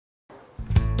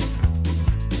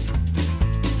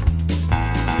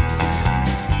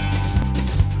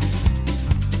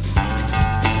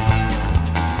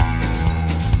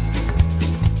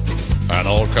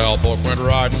both went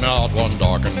riding out one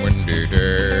dark and windy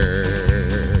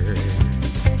day.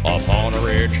 Upon a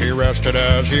ridge he rested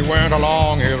as he went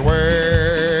along his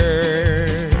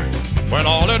way, when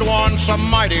all at once a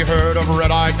mighty herd of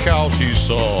red-eyed cows he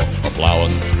saw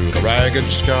a-plowing through the ragged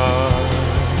skies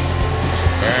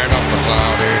and up the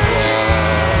cloudy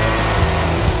drive.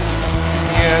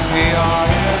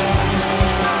 Yippee-yi-yi,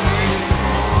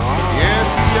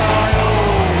 yippee-yi-yo,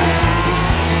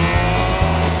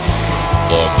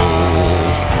 the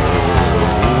ghost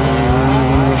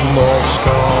in the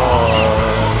sky.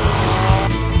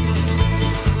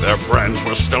 Their brands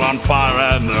were still on fire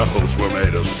and their hooves were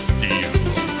made of steel.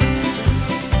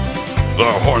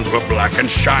 Their horns were black and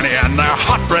shiny and their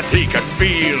hot breath he could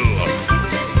feel.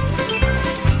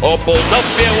 Oh, bolts of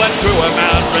fear went through him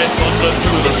as they thundered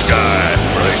through the sky,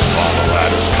 for he saw the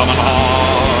ladders coming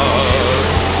hard,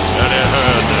 and he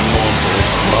heard them mournful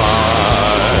cry.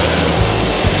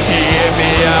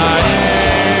 Yippee-yi-yi,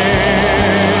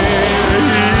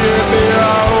 yippee-yi-oh,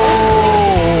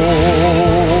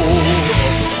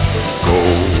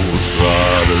 ghost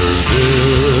riders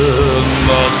in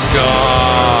the sky.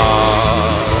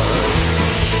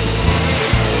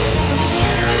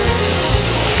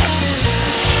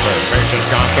 Their faces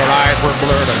gaunt, their eyes were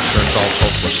blurred, and shirts all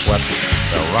soaked with sweat.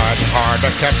 They're riding hard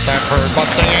to catch that herd, but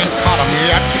they ain't caught 'em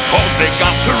yet. 'Cause they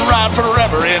got to ride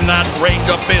forever in that range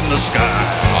up in the sky.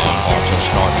 On horses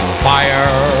snorting fire,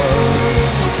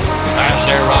 as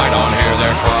they ride on, hear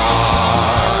their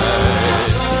cry.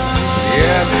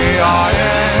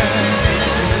 Yippee-yi-yi,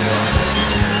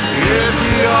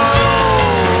 yippee-yi-oh,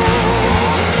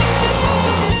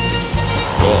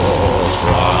 ghost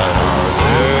riders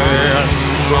in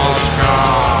the sky.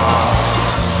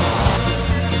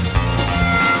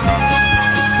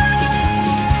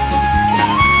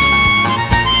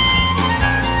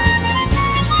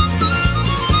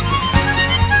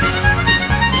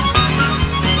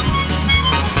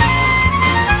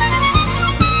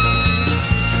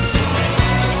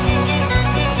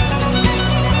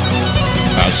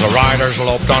 As the riders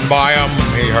loped on by him,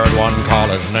 he heard one call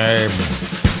his name.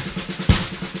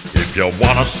 If you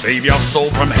wanna save your soul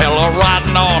from hell or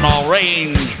riding on our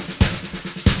range,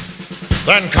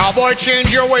 then cowboy,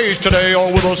 change your ways today,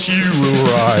 or with us you will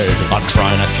ride. I'm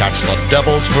trying to catch the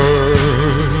devil's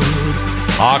herd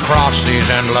across these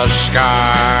endless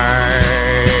skies.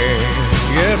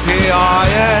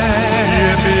 Yippee-yi-yi,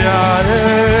 yippee-yi-yi,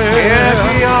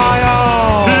 yippee-yi-yo,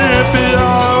 yippee-yi-oh,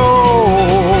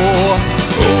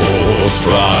 ghost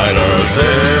ride.